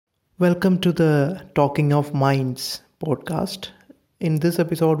Welcome to the Talking of Minds podcast. In this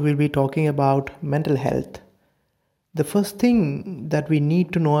episode, we'll be talking about mental health. The first thing that we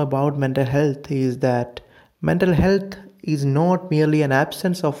need to know about mental health is that mental health is not merely an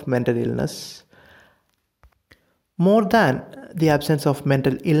absence of mental illness. More than the absence of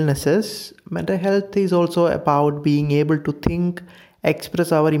mental illnesses, mental health is also about being able to think,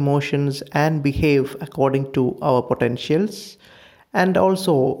 express our emotions, and behave according to our potentials. And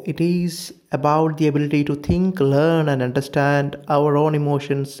also, it is about the ability to think, learn, and understand our own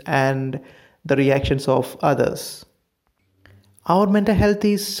emotions and the reactions of others. Our mental health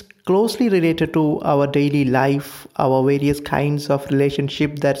is closely related to our daily life, our various kinds of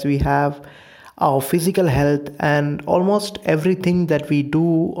relationship that we have, our physical health, and almost everything that we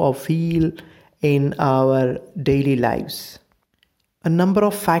do or feel in our daily lives. A number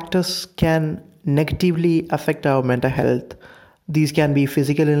of factors can negatively affect our mental health. These can be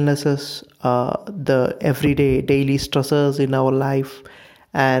physical illnesses, the everyday daily stressors in our life,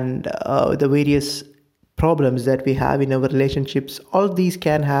 and the various problems that we have in our relationships. All these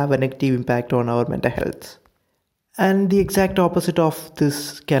can have a negative impact on our mental health. And the exact opposite of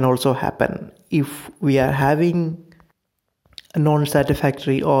this can also happen if we are having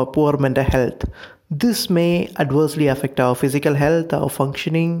non-satisfactory or poor mental health. This may adversely affect our physical health, our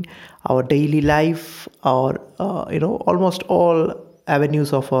functioning, our daily life, or almost all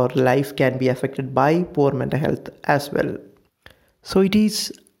avenues of our life can be affected by poor mental health as well. So it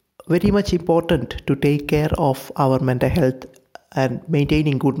is very much important to take care of our mental health and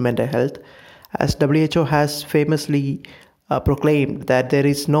maintaining good mental health, as WHO has famously proclaimed that there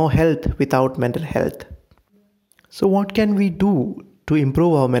is no health without mental health. So what can we do to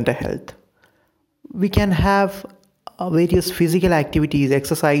improve our mental health? We can have various physical activities,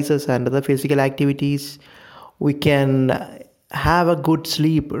 exercises, and other physical activities. We can have a good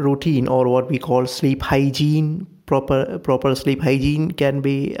sleep routine, or what we call sleep hygiene. Proper sleep hygiene can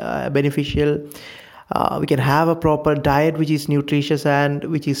be beneficial. We can have a proper diet which is nutritious and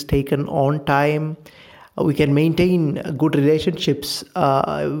which is taken on time. We can maintain good relationships,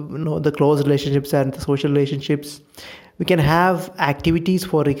 the close relationships and the social relationships. We can have activities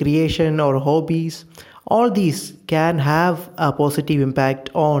for recreation or hobbies. All these can have a positive impact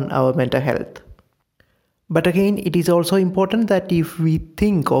on our mental health. But again, it is also important that if we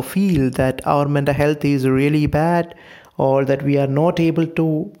think or feel that our mental health is really bad, or that we are not able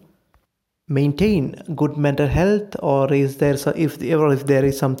to maintain good mental health, or if there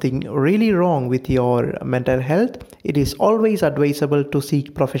is something really wrong with your mental health, it is always advisable to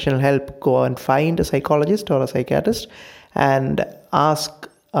seek professional help. Go and find a psychologist or a psychiatrist and ask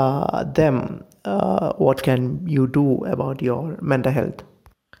them what can you do about your mental health.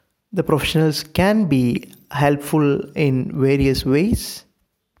 The professionals can be helpful in various ways.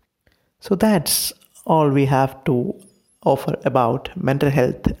 So that's all we have to offer about mental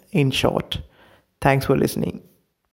health in short. Thanks for listening.